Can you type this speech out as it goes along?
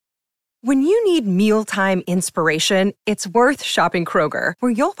When you need mealtime inspiration, it's worth shopping Kroger,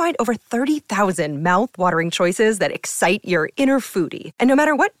 where you'll find over 30,000 mouth-watering choices that excite your inner foodie. And no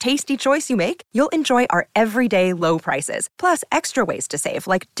matter what tasty choice you make, you'll enjoy our everyday low prices, plus extra ways to save,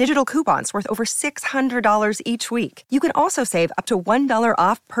 like digital coupons worth over $600 each week. You can also save up to $1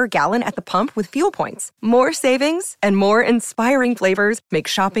 off per gallon at the pump with fuel points. More savings and more inspiring flavors make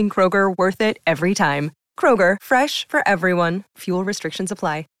shopping Kroger worth it every time. Kroger, fresh for everyone. Fuel restrictions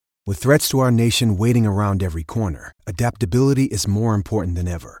apply. With threats to our nation waiting around every corner, adaptability is more important than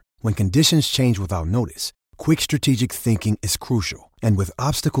ever. When conditions change without notice, quick strategic thinking is crucial. And with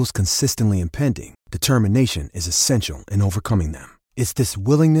obstacles consistently impending, determination is essential in overcoming them. It's this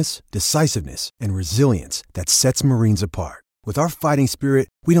willingness, decisiveness, and resilience that sets Marines apart. With our fighting spirit,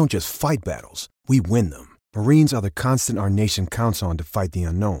 we don't just fight battles, we win them. Marines are the constant our nation counts on to fight the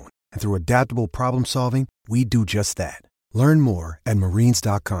unknown. And through adaptable problem solving, we do just that. Learn more at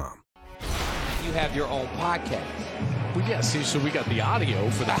marines.com. You have your own podcast. Well, yeah, see, so we got the audio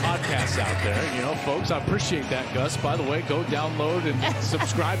for the podcast out there. You know, folks, I appreciate that, Gus. By the way, go download and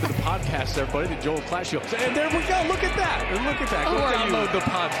subscribe to the podcast, everybody, the Joel Klatt Show. And there we go. Look at that. Look at that. Go download the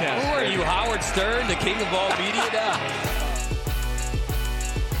podcast. Who are you, Howard Stern, the king of all media now?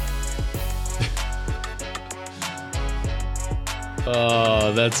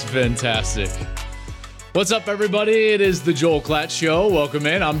 Oh, that's fantastic. What's up, everybody? It is the Joel Klatt Show. Welcome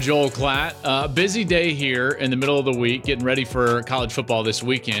in. I'm Joel Klatt. Busy day here in the middle of the week, getting ready for college football this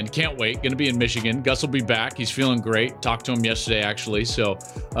weekend. Can't wait. Going to be in Michigan. Gus will be back. He's feeling great. Talked to him yesterday, actually. So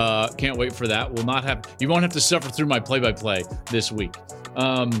can't wait for that. You won't have to suffer through my play-by-play this week.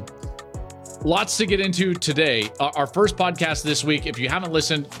 Lots to get into today. Our first podcast this week. If you haven't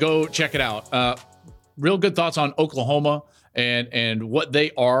listened, go check it out. Real good thoughts on Oklahoma and what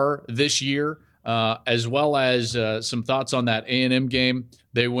they are this year. As well as some thoughts on that A&M game.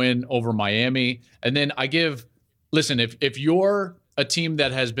 They win over Miami. And then listen, if you're a team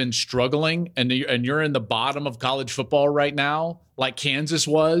that has been struggling and you're in the bottom of college football right now, like Kansas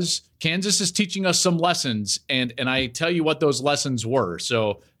was, Kansas is teaching us some lessons. And I tell you what those lessons were.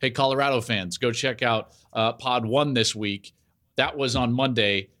 So, hey, Colorado fans, go check out Pod 1 this week. That was on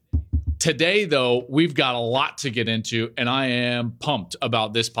Monday. Today, though, we've got a lot to get into, and I am pumped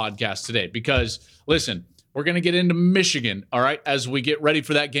about this podcast today because, listen, we're going to get into Michigan, all right, as we get ready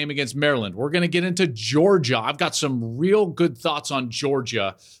for that game against Maryland. We're going to get into Georgia. I've got some real good thoughts on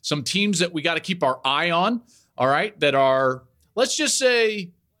Georgia, some teams that we got to keep our eye on, all right, that are, let's just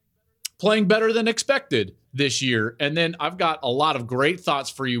say, playing better than expected this year. And then I've got a lot of great thoughts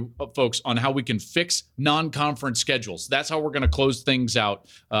for you folks on how we can fix non-conference schedules. That's how we're going to close things out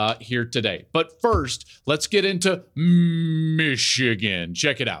here today. But first, let's get into Michigan.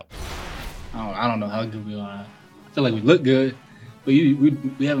 Check it out. I don't know how good we are. I feel like we look good, but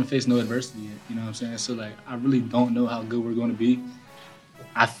we haven't faced no adversity yet. You know what I'm saying? So, like, I really don't know how good we're going to be.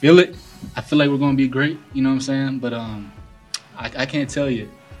 I feel it. I feel like we're going to be great. You know what I'm saying? But I can't tell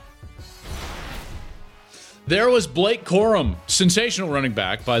you. There was Blake Corum, sensational running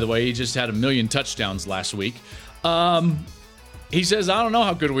back, by the way. He just had 1 million touchdowns last week. He says, I don't know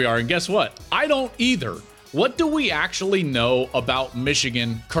how good we are. And guess what? I don't either. What do we actually know about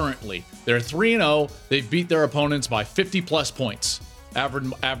Michigan currently? They're 3-0. They've beat their opponents by 50-plus points,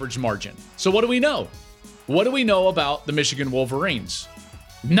 average margin. So what do we know? What do we know about the Michigan Wolverines?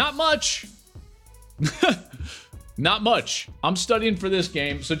 Not much. Not much. I'm studying for this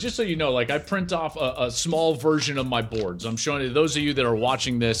game. So just so you know, like I print off a small version of my boards. I'm showing you, those of you that are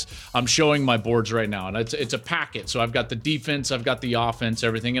watching this, I'm showing my boards right now. And it's a packet. So I've got the defense, I've got the offense,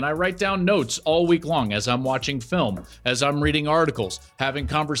 everything. And I write down notes all week long as I'm watching film, as I'm reading articles, having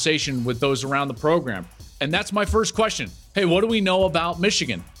conversation with those around the program. And that's my first question. Hey, what do we know about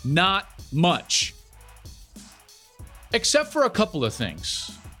Michigan? Not much. Except for a couple of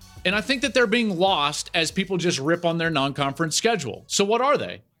things. And I think that they're being lost as people just rip on their non-conference schedule. So what are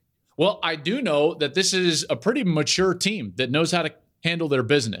they? Well, I do know that this is a pretty mature team that knows how to handle their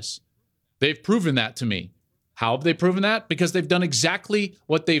business. They've proven that to me. How have they proven that? Because they've done exactly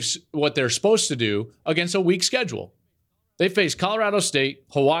what they're supposed to do against a weak schedule. They face Colorado State,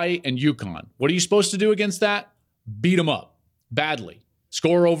 Hawaii, and UConn. What are you supposed to do against that? Beat them up badly.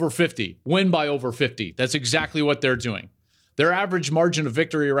 Score over 50. Win by over 50. That's exactly what they're doing. Their average margin of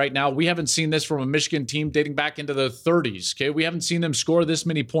victory right now, we haven't seen this from a Michigan team dating back into the 30s, okay? We haven't seen them score this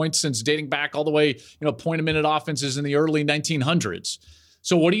many points since dating back all the way, point-a-minute offenses in the early 1900s.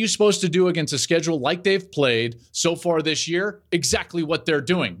 So what are you supposed to do against a schedule like they've played so far this year? Exactly what they're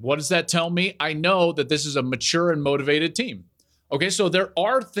doing. What does that tell me? I know that this is a mature and motivated team. Okay, so there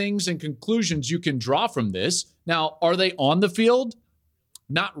are things and conclusions you can draw from this. Now, are they on the field?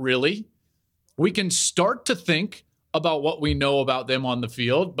 Not really. we can start to think about what we know about them on the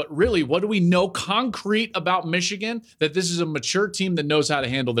field, but really, what do we know concrete about Michigan? That this is a mature team that knows how to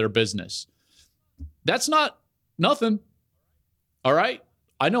handle their business. That's not nothing. All right.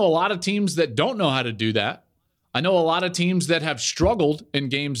 I know a lot of teams that don't know how to do that. I know a lot of teams that have struggled in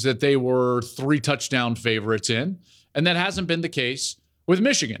games that they were 3-touchdown favorites in, and that hasn't been the case with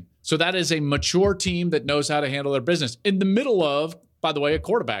Michigan. So that is a mature team that knows how to handle their business in the middle of, by the way, a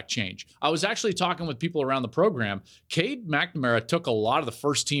quarterback change. I was actually talking with people around the program. Cade McNamara took a lot of the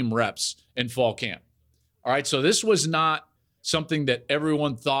first team reps in fall camp. All right, so this was not something that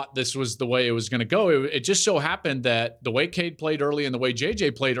everyone thought this was the way it was going to go. It just so happened that the way Cade played early and the way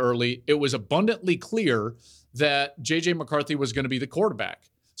JJ played early, it was abundantly clear that JJ McCarthy was going to be the quarterback.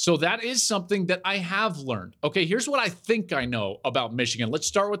 So that is something that I have learned. Okay, here's what I think I know about Michigan. Let's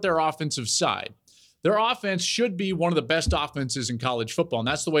start with their offensive side. Their offense should be one of the best offenses in college football, and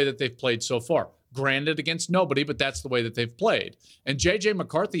that's the way that they've played so far. Granted, against nobody, but that's the way that they've played. And JJ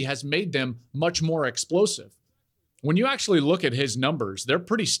McCarthy has made them much more explosive. When you actually look at his numbers, they're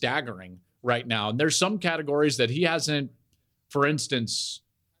pretty staggering right now. And there's some categories that he hasn't, for instance,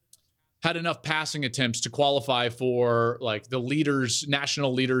 had enough passing attempts to qualify for like the leaders,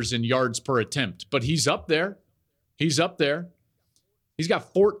 national leaders in yards per attempt. But he's up there. He's up there. He's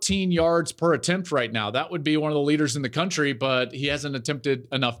got 14 yards per attempt right now. That would be one of the leaders in the country, but he hasn't attempted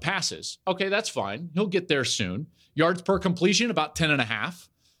enough passes. Okay, that's fine. He'll get there soon. Yards per completion, about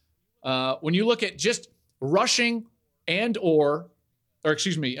 10.5. When you look at just rushing and or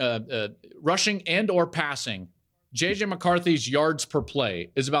passing, JJ McCarthy's yards per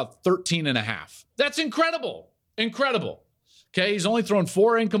play is about 13.5. That's incredible. Incredible. Okay, he's only thrown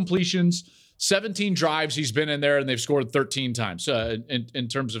 4 incompletions, 17 drives he's been in there, and they've scored 13 times in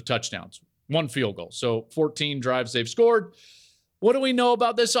terms of touchdowns. 1 field goal. So 14 drives they've scored. What do we know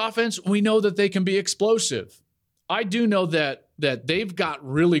about this offense? We know that they can be explosive. I do know that they've got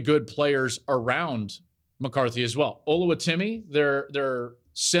really good players around McCarthy as well. Oluwatimi, their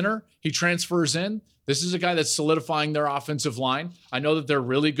center, he transfers in. This is a guy that's solidifying their offensive line. I know that they're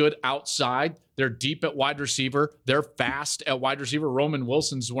really good outside. They're deep at wide receiver. They're fast at wide receiver. Roman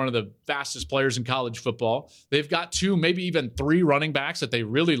Wilson's one of the fastest players in college football. They've got 2, maybe even 3 running backs that they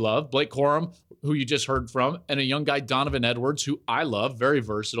really love. Blake Corum, who you just heard from, and a young guy, Donovan Edwards, who I love, very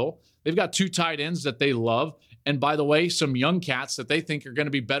versatile. They've got 2 tight ends that they love. And by the way, some young cats that they think are going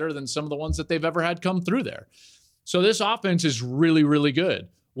to be better than some of the ones that they've ever had come through there. So this offense is really, really good.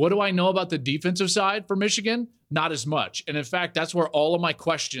 What do I know about the defensive side for Michigan? Not as much. And in fact, that's where all of my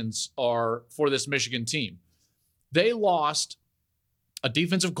questions are for this Michigan team. They lost a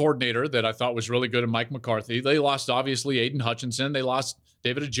defensive coordinator that I thought was really good in Mike McCarthy. They lost, obviously, Aiden Hutchinson. They lost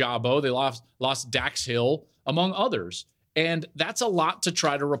David Ajabo. They lost Dax Hill, among others. And that's a lot to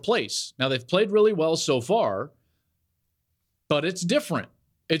try to replace. Now, they've played really well so far, but it's different.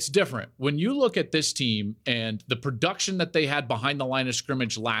 It's different. When you look at this team and the production that they had behind the line of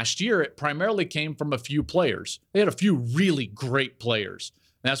scrimmage last year, it primarily came from a few players. They had a few really great players.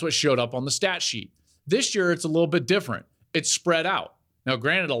 And that's what showed up on the stat sheet. This year, it's a little bit different. It's spread out. Now,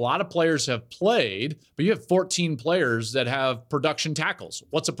 granted, a lot of players have played, but you have 14 players that have production tackles.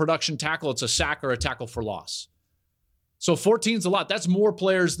 What's a production tackle? It's a sack or a tackle for loss. So 14 is a lot. That's more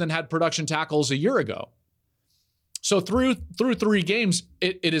players than had production tackles a year ago. So through 3 games,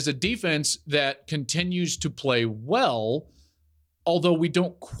 it is a defense that continues to play well, although we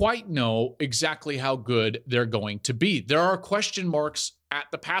don't quite know exactly how good they're going to be. There are question marks at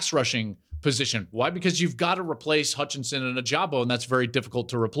the pass rushing position. Why? Because you've got to replace Hutchinson and Ajabo, and that's very difficult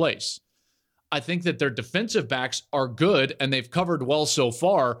to replace. I think that their defensive backs are good, and they've covered well so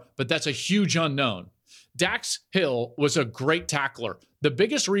far, but that's a huge unknown. Dax Hill was a great tackler. The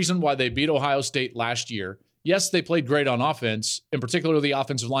biggest reason why they beat Ohio State last year, yes, they played great on offense, in particular the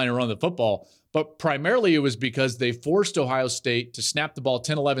offensive line and run the football, but primarily it was because they forced Ohio State to snap the ball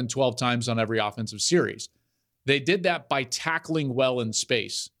 10, 11, 12 times on every offensive series. They did that by tackling well in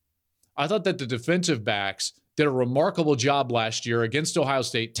space. I thought that the defensive backs did a remarkable job last year against Ohio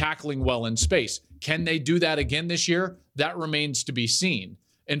State, tackling well in space. Can they do that again this year? That remains to be seen.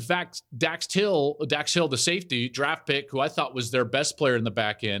 In fact, Dax Hill, the safety draft pick, who I thought was their best player in the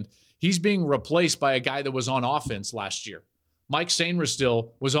back end, he's being replaced by a guy that was on offense last year. Mike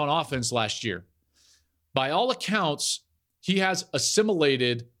Sainristil was on offense last year. By all accounts, he has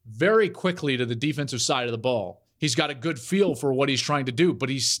assimilated very quickly to the defensive side of the ball. He's got a good feel for what he's trying to do, but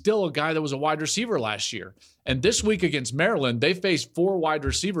he's still a guy that was a wide receiver last year. And this week against Maryland, they faced 4 wide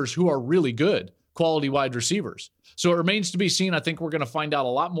receivers who are really good, quality wide receivers. So it remains to be seen. I think we're going to find out a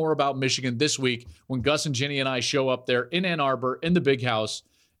lot more about Michigan this week when Gus and Jenny and I show up there in Ann Arbor in the Big House.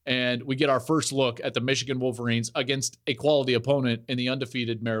 and we get our first look at the Michigan Wolverines against a quality opponent in the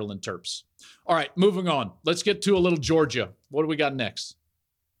undefeated Maryland Terps. All right, moving on. Let's get to a little Georgia. What do we got next?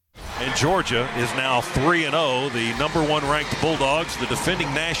 And Georgia is now 3-0. The number 1 ranked Bulldogs, the defending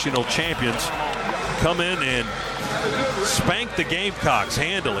national champions, come in and spank the Gamecocks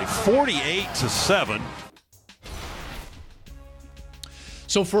handily, 48-7.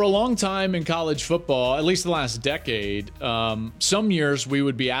 So for a long time in college football, at least the last decade, some years we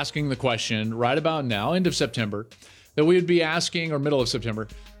would be asking the question right about now, end of September, that we would be asking, or middle of September,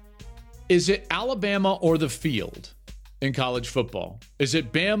 is it Alabama or the field in college football? Is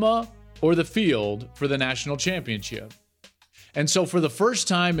it Bama or the field for the national championship? And so for the first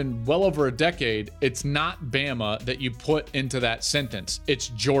time in well over a decade, it's not Bama that you put into that sentence. It's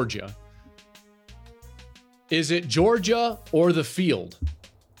Georgia. Is it Georgia or the field?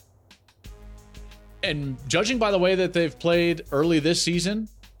 And judging by the way that they've played early this season,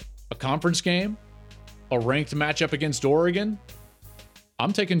 a conference game, a ranked matchup against Oregon,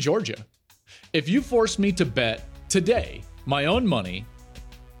 I'm taking Georgia. If you force me to bet today, my own money,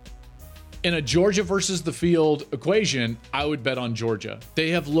 in a Georgia versus the field equation, I would bet on Georgia. They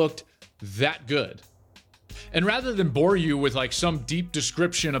have looked that good. And rather than bore you with like some deep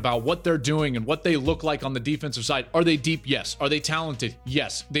description about what they're doing and what they look like on the defensive side, are they deep? Yes. Are they talented?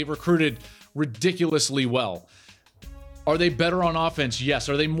 Yes. They've recruited ridiculously well. Are they better on offense? Yes.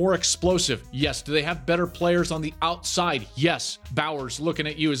 Are they more explosive? Yes. Do they have better players on the outside? Yes. Bowers looking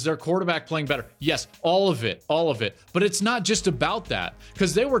at you. Is their quarterback playing better? Yes. All of it. All of it. But it's not just about that,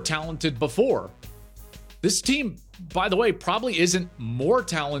 because they were talented before. This team, by the way, probably isn't more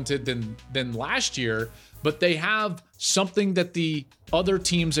talented than last year, but they have something that the other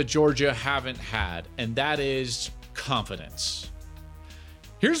teams at Georgia haven't had, and that is confidence.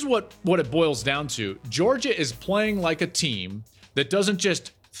 Here's what it boils down to. Georgia is playing like a team that doesn't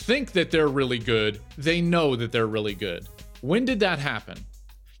just think that they're really good, they know that they're really good. When did that happen?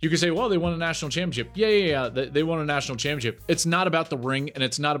 You can say, well, they won a national championship. Yeah. They won a national championship. It's not about the ring and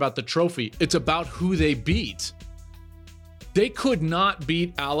it's not about the trophy. It's about who they beat. They could not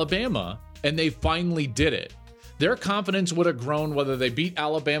beat Alabama, and they finally did it. Their confidence would have grown whether they beat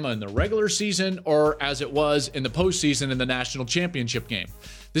Alabama in the regular season or as it was in the postseason in the national championship game.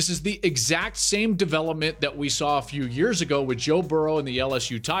 This is the exact same development that we saw a few years ago with Joe Burrow and the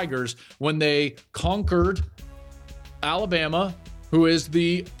LSU Tigers when they conquered Alabama, who is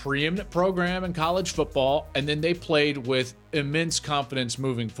the preeminent program in college football, and then they played with immense confidence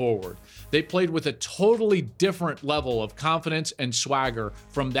moving forward. They played with a totally different level of confidence and swagger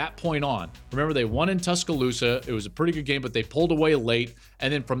from that point on. Remember, they won in Tuscaloosa. It was a pretty good game, but they pulled away late.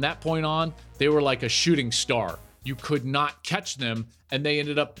 And then from that point on, they were like a shooting star. You could not catch them, and they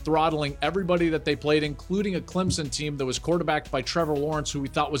ended up throttling everybody that they played, including a Clemson team that was quarterbacked by Trevor Lawrence, who we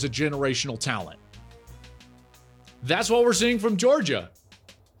thought was a generational talent. That's what we're seeing from Georgia.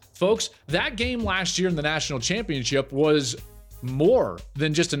 Folks, that game last year in the national championship was more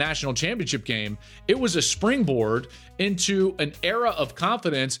than just a national championship game. It was a springboard into an era of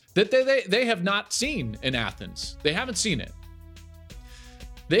confidence that they have not seen in Athens. They haven't seen it.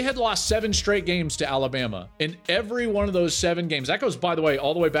 They had lost 7 straight games to Alabama. In every one of those 7 games, that goes, by the way,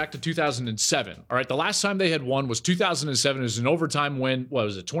 all the way back to 2007. All right, the last time they had won was 2007. It was an overtime win. What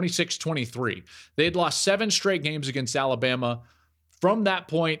was it, 26-23? They had lost 7 straight games against Alabama from that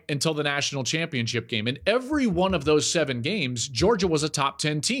point until the national championship game. In every one of those 7 games, Georgia was a top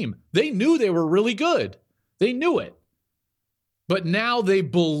 10 team. They knew they were really good. They knew it. But now they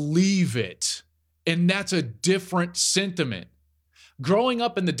believe it. And that's a different sentiment. Growing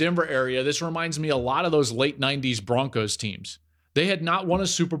up in the Denver area, this reminds me a lot of those late 90s Broncos teams. They had not won a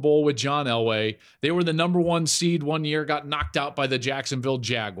Super Bowl with John Elway. They were the number 1 seed one year, got knocked out by the Jacksonville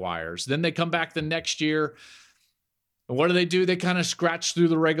Jaguars. Then they come back the next year. And what do? They kind of scratched through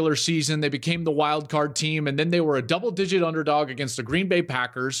the regular season. They became the wild card team, and then they were a double-digit underdog against the Green Bay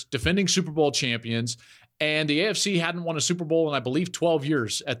Packers, defending Super Bowl champions. And the AFC hadn't won a Super Bowl in, I believe, 12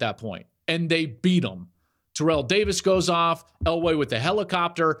 years at that point. And they beat them. Terrell Davis goes off, Elway with the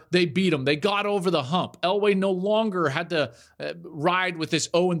helicopter. They beat him. They got over the hump. Elway no longer had to ride with this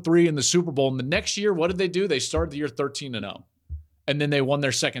 0-3 in the Super Bowl. And the next year, what did they do? They started the year 13-0. And then they won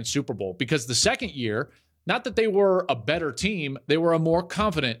their second Super Bowl. Because the second year, not that they were a better team, they were a more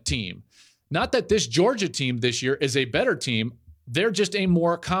confident team. Not that this Georgia team this year is a better team. They're just a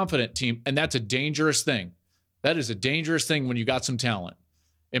more confident team. And that's a dangerous thing. That is a dangerous thing when you got some talent.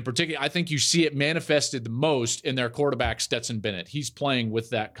 In particular, I think you see it manifested the most in their quarterback, Stetson Bennett. He's playing with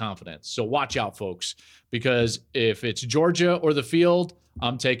that confidence. So watch out, folks, because if it's Georgia or the field,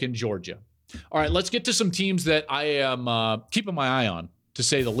 I'm taking Georgia. All right, let's get to some teams that I am keeping my eye on to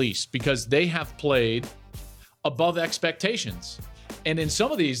say the least, because they have played above expectations. And in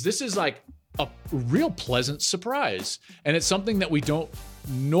some of these, this is like a real pleasant surprise. And it's something that we don't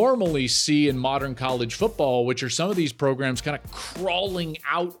normally see in modern college football, which are some of these programs kind of crawling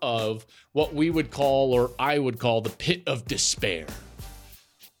out of what we would call, or I would call, the pit of despair.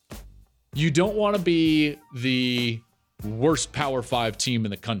 You don't want to be the worst Power 5 team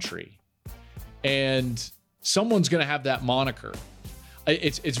in the country. And someone's going to have that moniker.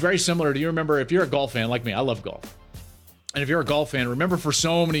 It's very similar to, you remember, if you're a golf fan like me, I love golf. And if you're a golf fan, remember for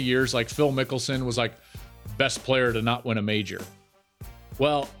so many years, like Phil Mickelson was like best player to not win a major.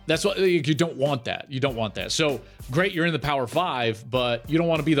 Well, that's what you don't want that. You don't want that. So great, you're in the Power 5, but you don't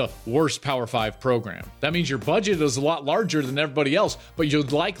want to be the worst Power 5 program. That means your budget is a lot larger than everybody else, but you'll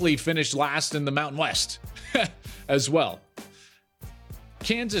likely finish last in the Mountain West as well.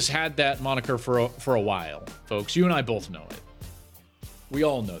 Kansas had that moniker for a while, folks. You and I both know it. We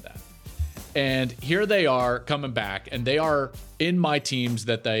all know that. And here they are coming back, and they are in my teams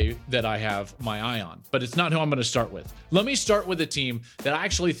that I have my eye on. But it's not who I'm going to start with. Let me start with a team that I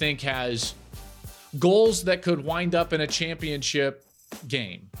actually think has goals that could wind up in a championship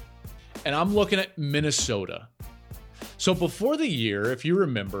game. And I'm looking at Minnesota. So before the year, if you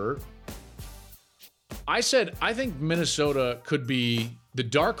remember, I said I think Minnesota could be the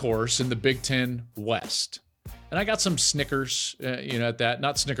dark horse in the Big Ten West. And I got some Snickers, at that.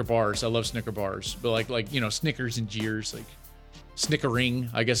 Not Snicker bars. I love Snicker bars. But like Snickers and Jeers, like Snickering,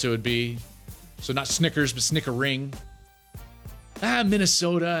 I guess it would be. So not Snickers, but Snickering.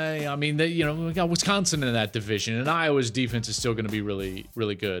 Minnesota. I mean, we got Wisconsin in that division. And Iowa's defense is still going to be really,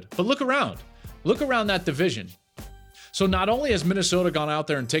 really good. But look around. Look around that division. So not only has Minnesota gone out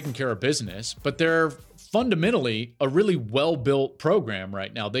there and taken care of business, but they're fundamentally a really well-built program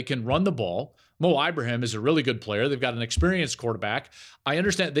right now. They can run the ball. Mo Ibrahim is a really good player. They've got an experienced quarterback. I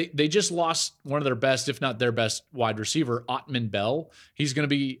understand they just lost one of their best, if not their best, wide receiver, Ottman Bell. He's going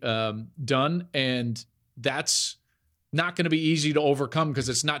to be done, and that's not going to be easy to overcome because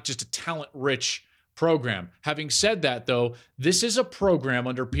it's not just a talent-rich program. Having said that, though, this is a program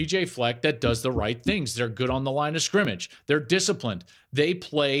under PJ Fleck that does the right things. They're good on the line of scrimmage. They're disciplined. They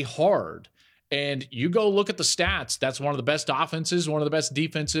play hard. And you go look at the stats, that's one of the best offenses, one of the best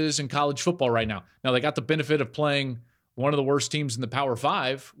defenses in college football right now. Now, they got the benefit of playing one of the worst teams in the Power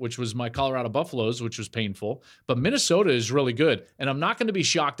 5, which was my Colorado Buffaloes, which was painful. But Minnesota is really good. And I'm not going to be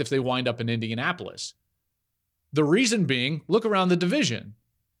shocked if they wind up in Indianapolis. The reason being, look around the division.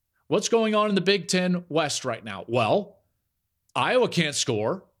 What's going on in the Big Ten West right now? Well, Iowa can't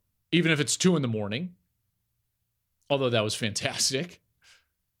score, even if it's 2 a.m, although that was fantastic.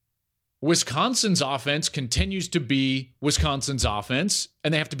 Wisconsin's offense continues to be Wisconsin's offense,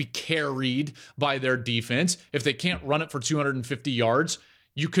 and they have to be carried by their defense. If they can't run it for 250 yards,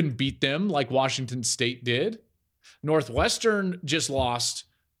 you can beat them like Washington State did. Northwestern just lost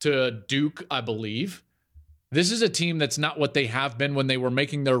to Duke, I believe. This is a team that's not what they have been when they were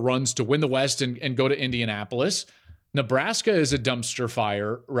making their runs to win the West and go to Indianapolis. Nebraska is a dumpster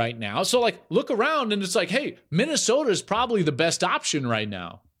fire right now. So, look around, and it's like, hey, Minnesota is probably the best option right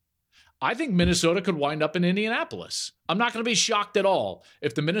now. I think Minnesota could wind up in Indianapolis. I'm not going to be shocked at all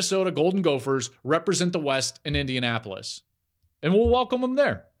if the Minnesota Golden Gophers represent the West in Indianapolis. And we'll welcome them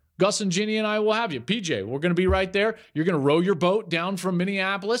there. Gus and Ginny and I will have you. PJ, we're going to be right there. You're going to row your boat down from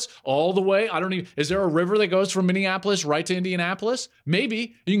Minneapolis all the way. Is there a river that goes from Minneapolis right to Indianapolis?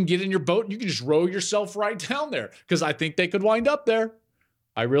 Maybe. You can get in your boat and you can just row yourself right down there because I think they could wind up there.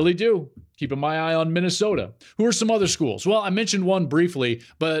 I really do. Keeping my eye on Minnesota. Who are some other schools? Well, I mentioned one briefly,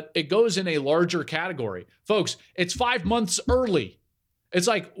 but it goes in a larger category. Folks, it's 5 months early. It's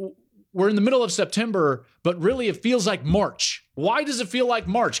like we're in the middle of September, but really it feels like March. Why does it feel like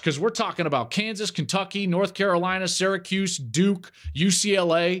March? Because we're talking about Kansas, Kentucky, North Carolina, Syracuse, Duke,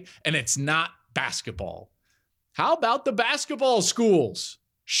 UCLA, and it's not basketball. How about the basketball schools?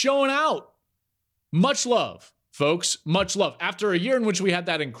 Showing out. Much love. Folks, much love. After a year in which we had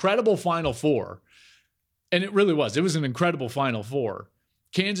that incredible Final Four, and it really was. It was an incredible Final Four.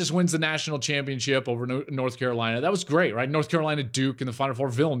 Kansas wins the national championship over North Carolina. That was great, right? North Carolina, Duke in the Final Four.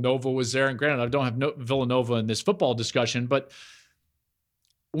 Villanova was there. And granted, I don't have Villanova in this football discussion, but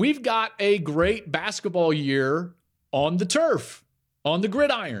we've got a great basketball year on the turf, on the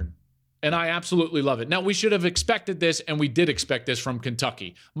gridiron. And I absolutely love it. Now, we should have expected this, and we did expect this from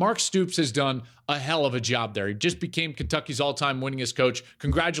Kentucky. Mark Stoops has done a hell of a job there. He just became Kentucky's all-time winningest coach.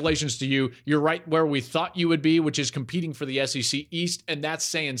 Congratulations to you. You're right where we thought you would be, which is competing for the SEC East, and that's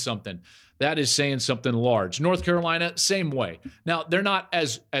saying something. That is saying something large. North Carolina, same way. Now, they're not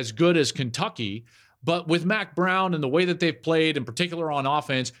as good as Kentucky, But with Mac Brown and the way that they've played, in particular on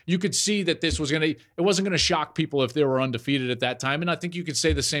offense, you could see that it wasn't going to shock people if they were undefeated at that time. And I think you could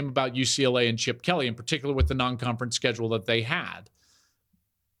say the same about UCLA and Chip Kelly, in particular with the non-conference schedule that they had.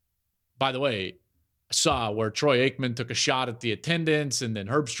 By the way, I saw where Troy Aikman took a shot at the attendance and then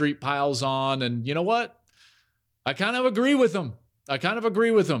Herb Street piles on. And you know what? I kind of agree with him.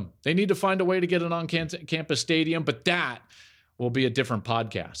 They need to find a way to get an on-campus stadium, but that will be a different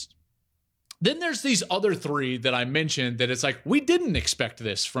podcast. Then there's these other three that I mentioned that it's like, we didn't expect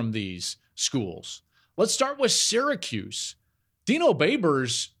this from these schools. Let's start with Syracuse. Dino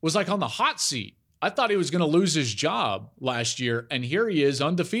Babers was like on the hot seat. I thought he was going to lose his job last year, and here he is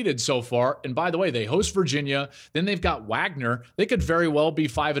undefeated so far. And by the way, they host Virginia. Then they've got Wagner. They could very well be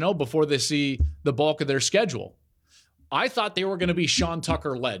 5-0 before they see the bulk of their schedule. I thought they were going to be Sean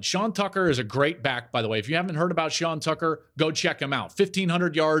Tucker led. Sean Tucker is a great back, by the way. If you haven't heard about Sean Tucker, go check him out.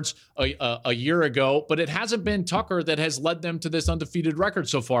 1,500 yards a year ago, but it hasn't been Tucker that has led them to this undefeated record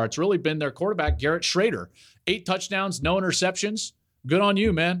so far. It's really been their quarterback, Garrett Schrader. 8 touchdowns, no interceptions. Good on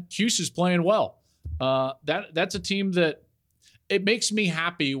you, man. Cuse is playing well. That's a team that it makes me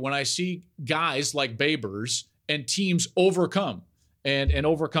happy when I see guys like Babers and teams overcome and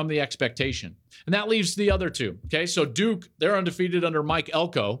overcome the expectation. And that leaves the other two. Okay, so Duke, they're undefeated under Mike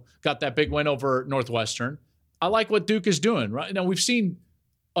Elko, got that big win over Northwestern. I like what Duke is doing. Right now, we've seen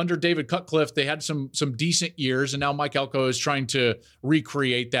under David Cutcliffe, they had some decent years, and now Mike Elko is trying to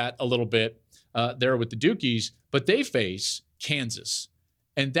recreate that a little bit there with the Dukies. But they face Kansas.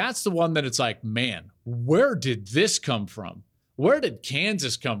 And that's the one that it's like, man, where did this come from? Where did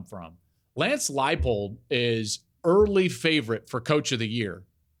Kansas come from? Lance Leipold is early favorite for Coach of the Year.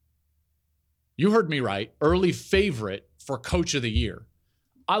 You heard me right. Early favorite for Coach of the Year.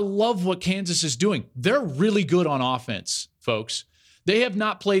 I love what Kansas is doing. They're really good on offense, folks. They have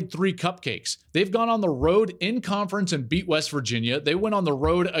not played 3 cupcakes. They've gone on the road in conference and beat West Virginia. They went on the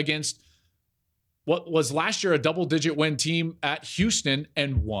road against what was last year a double-digit win team at Houston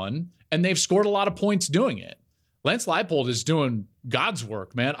and won, and they've scored a lot of points doing it. Lance Leipold is doing God's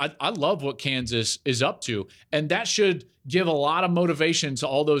work, man. I love what Kansas is up to, and that should give a lot of motivation to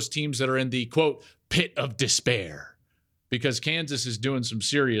all those teams that are in the, quote, pit of despair, because Kansas is doing some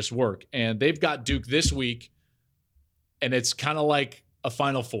serious work, and they've got Duke this week, and it's kind of like a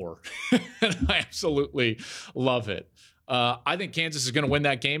Final Four. And I absolutely love it. I think Kansas is going to win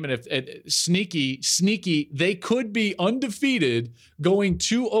that game, and if sneaky, they could be undefeated going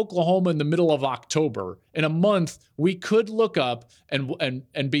to Oklahoma in the middle of October. In a month, we could look up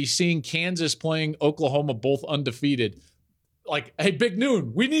and be seeing Kansas playing Oklahoma both undefeated. Like, hey, Big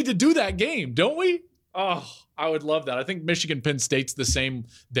Noon, we need to do that game, don't we? Oh, I would love that. I think Michigan-Penn State's the same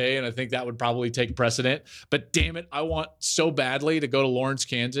day, and I think that would probably take precedent. But damn it, I want so badly to go to Lawrence,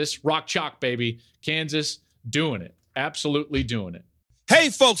 Kansas. Rock chalk, baby. Kansas, doing it. Absolutely doing it. Hey,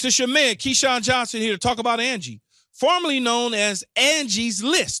 folks, it's your man, Keyshawn Johnson, here to talk about Angie, formerly known as Angie's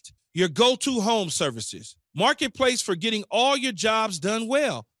List, your go-to home services. Marketplace for getting all your jobs done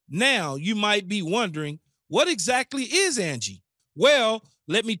well. Now, you might be wondering, what exactly is Angie? Well,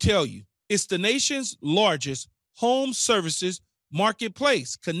 let me tell you. It's the nation's largest home services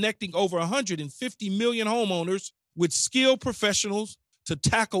marketplace, connecting over 150 million homeowners with skilled professionals to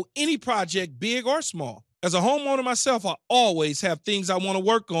tackle any project, big or small. As a homeowner myself, I always have things I want to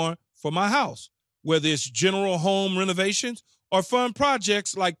work on for my house, whether it's general home renovations or fun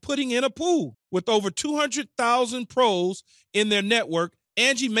projects like putting in a pool. With over 200,000 pros in their network,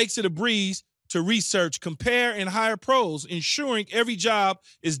 Angie makes it a breeze to research, compare, and hire pros, ensuring every job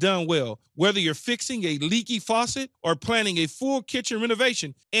is done well. Whether you're fixing a leaky faucet or planning a full kitchen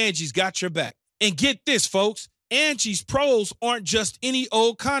renovation, Angie's got your back. And get this, folks, Angie's pros aren't just any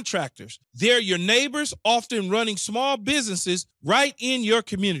old contractors. They're your neighbors, often running small businesses right in your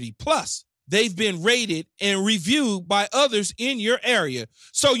community. Plus, they've been rated and reviewed by others in your area,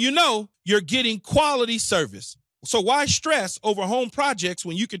 so you know you're getting quality service. So why stress over home projects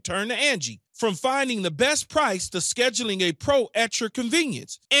when you can turn to Angie? From finding the best price to scheduling a pro at your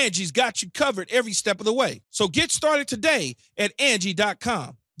convenience, Angie's got you covered every step of the way. So get started today at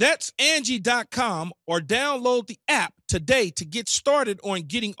Angie.com. That's Angie.com, or download the app today to get started on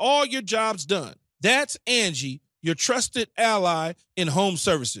getting all your jobs done. That's Angie, your trusted ally in home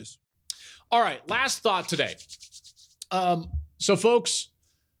services. All right, last thought today. So folks,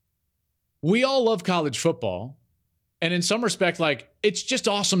 we all love college football. And in some respect, like, it's just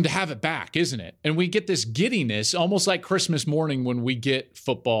awesome to have it back, isn't it? And we get this giddiness almost like Christmas morning when we get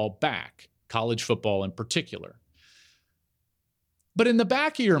football back, college football in particular. But in the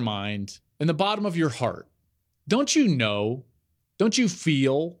back of your mind, in the bottom of your heart, don't you know, don't you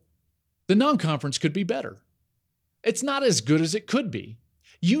feel the non-conference could be better. It's not as good as it could be.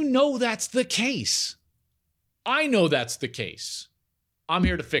 You know that's the case. I know that's the case. I'm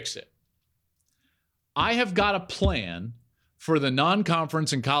here to fix it. I have got a plan for the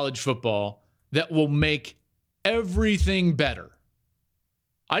non-conference in college football that will make everything better.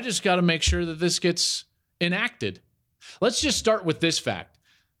 I just got to make sure that this gets enacted. Let's just start with this fact.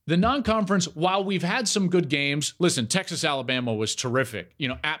 The non-conference, while we've had some good games, listen, Texas, Alabama was terrific.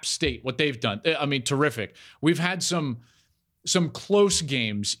 App State, what they've done, terrific. We've had some close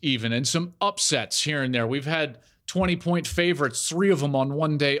games even, and some upsets here and there. We've had 20-point favorites, 3 of them on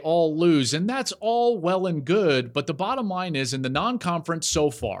one day, all lose, and that's all well and good. But the bottom line is, in the non-conference so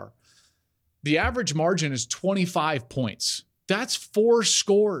far, the average margin is 25 points. That's 4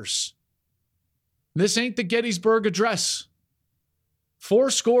 scores. This ain't the Gettysburg Address.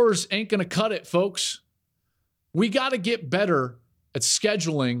 4 scores ain't going to cut it, folks. We got to get better at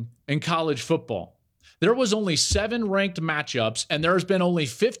scheduling in college football. There was only 7 ranked matchups, and there's been only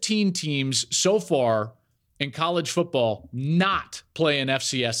 15 teams so far in college football not play an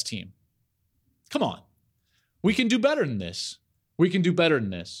FCS team. Come on. We can do better than this. We can do better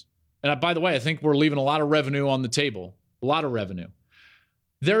than this. And by the way, I think we're leaving a lot of revenue on the table. A lot of revenue.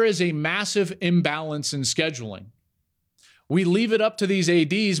 There is a massive imbalance in scheduling. We leave it up to these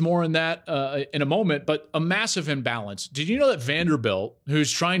ADs, more in that in a moment, but a massive imbalance. Did you know that Vanderbilt, who's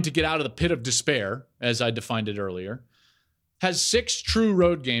trying to get out of the pit of despair, as I defined it earlier, has 6 true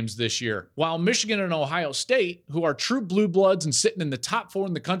road games this year, while Michigan and Ohio State, who are true blue bloods and sitting in the top 4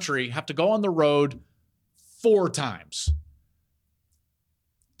 in the country, have to go on the road 4 times.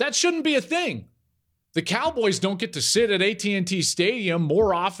 That shouldn't be a thing. The Cowboys don't get to sit at AT&T Stadium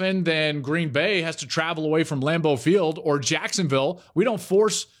more often than Green Bay has to travel away from Lambeau Field, or Jacksonville. We don't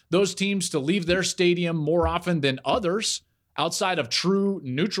force those teams to leave their stadium more often than others outside of true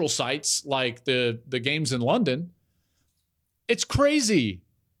neutral sites like the games in London. It's crazy.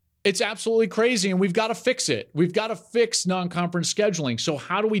 It's absolutely crazy, and we've got to fix it. We've got to fix non-conference scheduling. So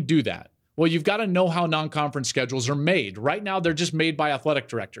how do we do that? Well, you've got to know how non-conference schedules are made. Right now, they're just made by athletic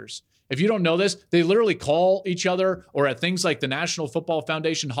directors. If you don't know this, they literally call each other, or at things like the National Football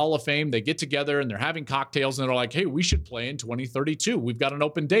Foundation Hall of Fame, they get together and they're having cocktails and they're like, hey, we should play in 2032. We've got an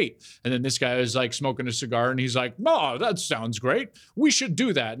open date. And then this guy is like smoking a cigar and he's like, no, that sounds great. We should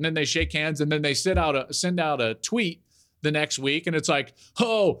do that. And then they shake hands and then they send out a tweet the next week. And it's like,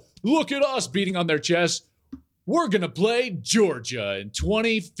 oh, look at us beating on their chest. We're going to play Georgia in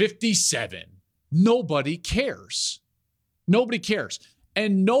 2057. Nobody cares. Nobody cares.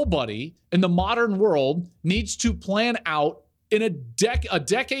 And nobody in the modern world needs to plan out in a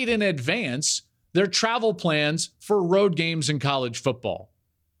decade in advance their travel plans for road games in college football.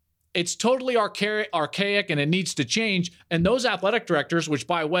 It's totally archaic and it needs to change. And those athletic directors, which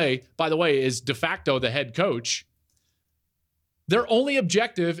by the way, is de facto the head coach, their only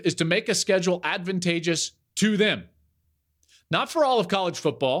objective is to make a schedule advantageous to them. Not for all of college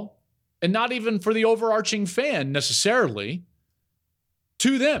football, and not even for the overarching fan necessarily.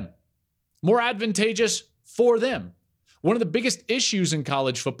 To them, more advantageous for them. One of the biggest issues in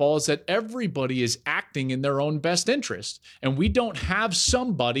college football is that everybody is acting in their own best interest, and we don't have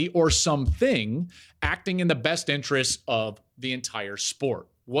somebody or something acting in the best interest of the entire sport.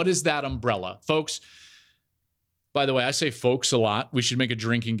 What is that umbrella? Folks, by the way, I say folks a lot. We should make a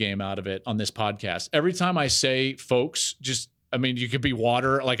drinking game out of it on this podcast. Every time I say folks, you could be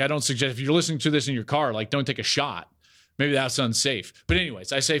water. Like, I don't suggest, if you're listening to this in your car, like, don't take a shot. Maybe that's unsafe. But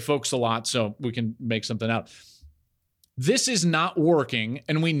anyways, I say folks a lot so we can make something out. This is not working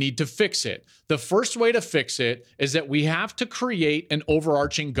and we need to fix it. The first way to fix it is that we have to create an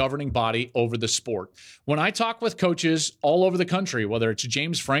overarching governing body over the sport. When I talk with coaches all over the country, whether it's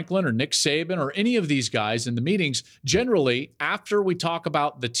James Franklin or Nick Saban or any of these guys in the meetings, generally after we talk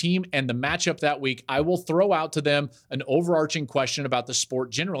about the team and the matchup that week, I will throw out to them an overarching question about the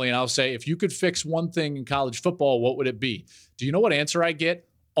sport generally. And I'll say, if you could fix one thing in college football, what would it be? Do you know what answer I get?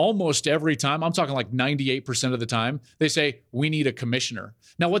 Almost every time, I'm talking like 98% of the time, they say, we need a commissioner.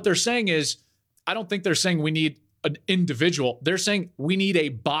 Now, what they're saying is, I don't think they're saying we need an individual. They're saying we need a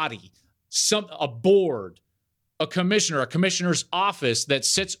body, a board, a commissioner's office that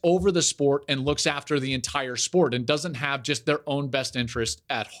sits over the sport and looks after the entire sport and doesn't have just their own best interest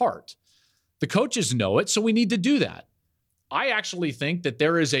at heart. The coaches know it, so we need to do that. I actually think that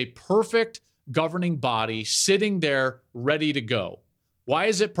there is a perfect governing body sitting there ready to go. Why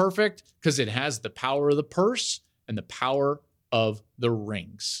is it perfect? Because it has the power of the purse and the power of the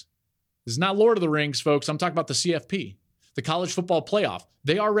rings. This is not Lord of the Rings, folks. I'm talking about the CFP, the College Football Playoff.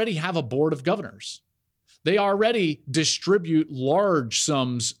 They already have a board of governors. They already distribute large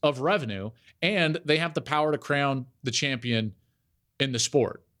sums of revenue, and they have the power to crown the champion in the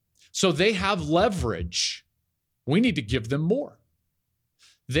sport. So they have leverage. We need to give them more.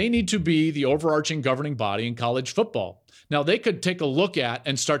 They need to be the overarching governing body in college football. Now, they could take a look at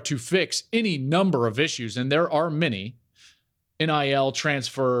and start to fix any number of issues, and there are many. NIL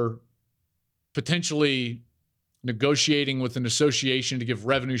transfer, potentially negotiating with an association to give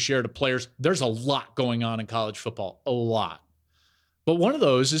revenue share to players. There's a lot going on in college football, a lot. But one of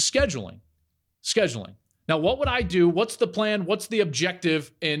those is scheduling. Now, what would I do? What's the plan? What's the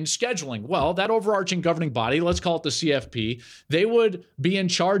objective in scheduling? Well, that overarching governing body, let's call it the CFP, they would be in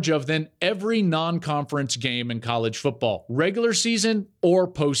charge of then every non-conference game in college football, regular season or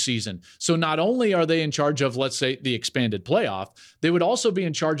postseason. So not only are they in charge of, let's say, the expanded playoff, they would also be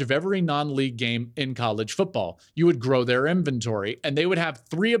in charge of every non-league game in college football. You would grow their inventory, and they would have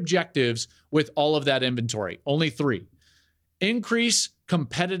 3 objectives with all of that inventory, only 3. Increase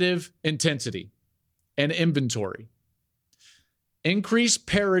competitive intensity and inventory, increase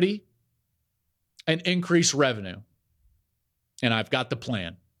parity, and increase revenue. And I've got the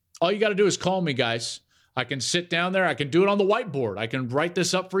plan. All you got to do is call me, guys. I can sit down there. I can do it on the whiteboard. I can write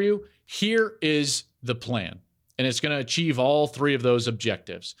this up for you. Here is the plan. And it's going to achieve all 3 of those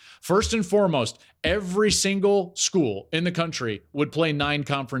objectives. First and foremost, every single school in the country would play 9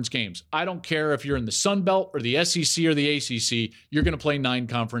 conference games. I don't care if you're in the Sun Belt or the SEC or the ACC, you're going to play 9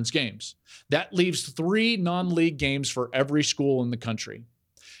 conference games. That leaves 3 non-league games for every school in the country.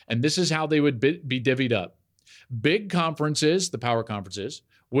 And this is how they would be divvied up. Big conferences, the power conferences,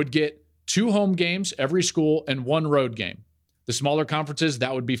 would get 2 home games every school and 1 road game. The smaller conferences,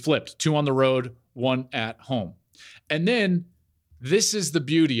 that would be flipped. 2 on the road, 1 at home. And then this is the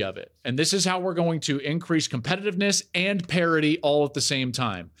beauty of it. And this is how we're going to increase competitiveness and parity all at the same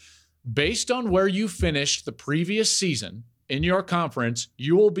time. Based on where you finished the previous season in your conference,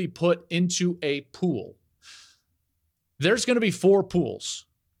 you will be put into a pool. There's going to be 4 pools.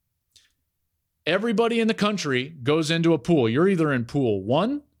 Everybody in the country goes into a pool. You're either in pool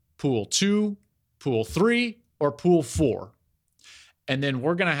 1, pool 2, pool 3, or pool 4. And then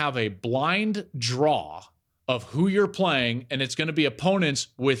we're going to have a blind draw of who you're playing, and it's going to be opponents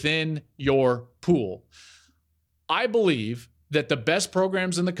within your pool. I believe that the best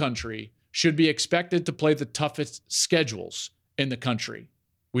programs in the country should be expected to play the toughest schedules in the country.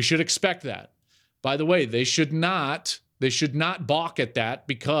 We should expect that. By the way, they should not balk at that,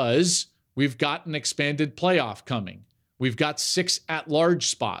 because we've got an expanded playoff coming. We've got 6 at-large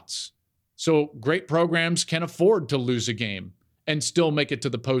spots. So great programs can afford to lose a game and still make it to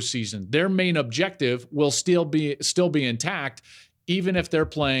the postseason. Their main objective will still be intact, even if they're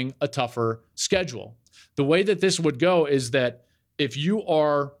playing a tougher schedule. The way that this would go is that if you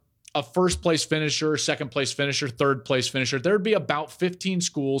are a first-place finisher, second-place finisher, third-place finisher, there would be about 15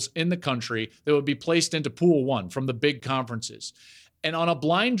 schools in the country that would be placed into Pool 1 from the big conferences. And on a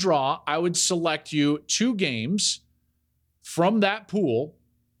blind draw, I would select you 2 games from that pool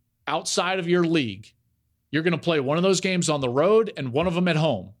outside of your league. You're going to play one of those games on the road and one of them at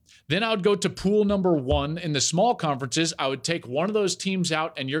home. Then I would go to pool number 1 in the small conferences. I would take one of those teams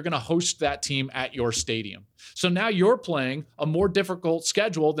out, and you're going to host that team at your stadium. So now you're playing a more difficult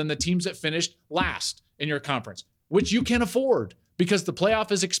schedule than the teams that finished last in your conference, which you can afford because the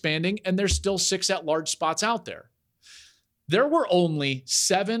playoff is expanding and there's still 6 at-large spots out there. There were only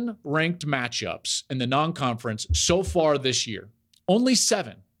 7 ranked matchups in the non-conference so far this year. Only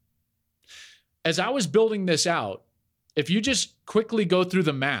 7. As I was building this out, if you just quickly go through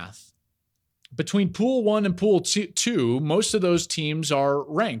the math, between Pool 1 and Pool 2, most of those teams are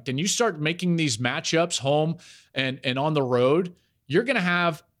ranked. And you start making these matchups home and on the road, you're going to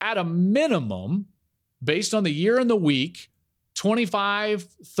have, at a minimum, based on the year and the week, 25,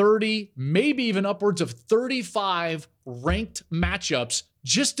 30, maybe even upwards of 35 ranked matchups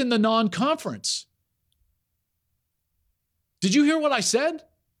just in the non-conference. Did you hear what I said?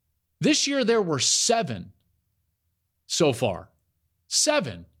 This year, there were 7 so far.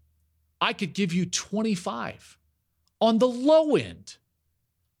 7. I could give you 25 on the low end.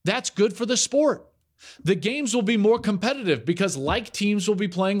 That's good for the sport. The games will be more competitive because like teams will be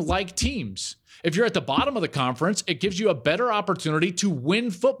playing like teams. If you're at the bottom of the conference, it gives you a better opportunity to win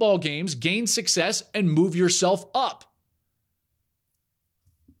football games, gain success, and move yourself up.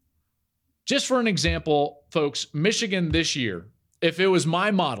 Just for an example, folks, Michigan this year, if it was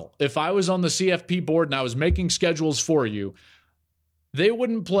my model, if I was on the CFP board and I was making schedules for you, they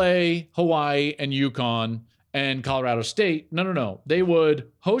wouldn't play Hawaii and UConn and Colorado State. No. They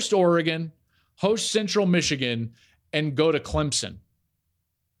would host Oregon, host Central Michigan, and go to Clemson.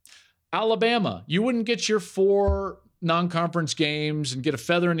 Alabama, you wouldn't get your 4 non-conference games and get a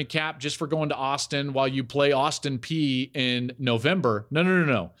feather in your cap just for going to Austin while you play Austin Peay in November.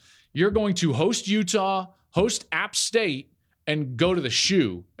 No. You're going to host Utah, host App State, and go to the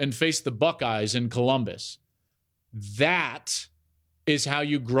Shoe and face the Buckeyes in Columbus. That is how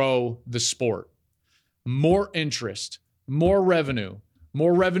you grow the sport. More interest, more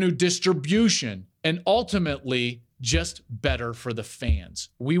revenue distribution, and ultimately just better for the fans.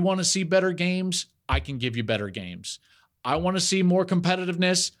 We want to see better games. I can give you better games. I want to see more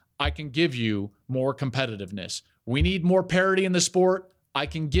competitiveness. I can give you more competitiveness. We need more parity in the sport. I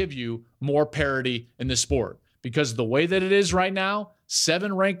can give you more parity in the sport. Because the way that it is right now,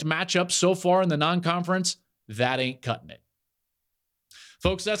 7 ranked matchups so far in the non-conference, that ain't cutting it.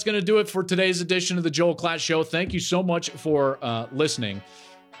 Folks, that's going to do it for today's edition of the Joel Klatt Show. Thank you so much for listening.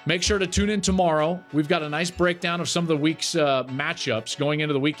 Make sure to tune in tomorrow. We've got a nice breakdown of some of the week's matchups going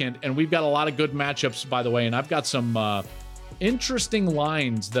into the weekend, and we've got a lot of good matchups, by the way, and I've got some interesting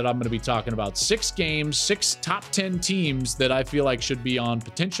lines that I'm going to be talking about. 6 games, 6 top 10 teams that I feel like should be on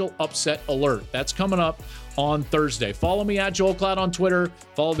potential upset alert. That's coming up on Thursday. Follow me at Joel Klatt on Twitter.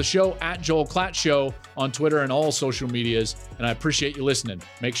 Follow the show at Joel Klatt Show on Twitter and all social medias, and I appreciate you listening.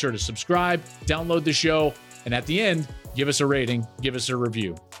 Make sure to subscribe, download the show, and at the end, give us a rating, give us a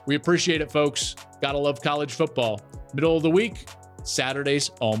review. We appreciate it, folks. Gotta love college football. Middle of the week, Saturday's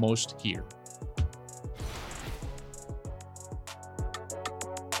almost here.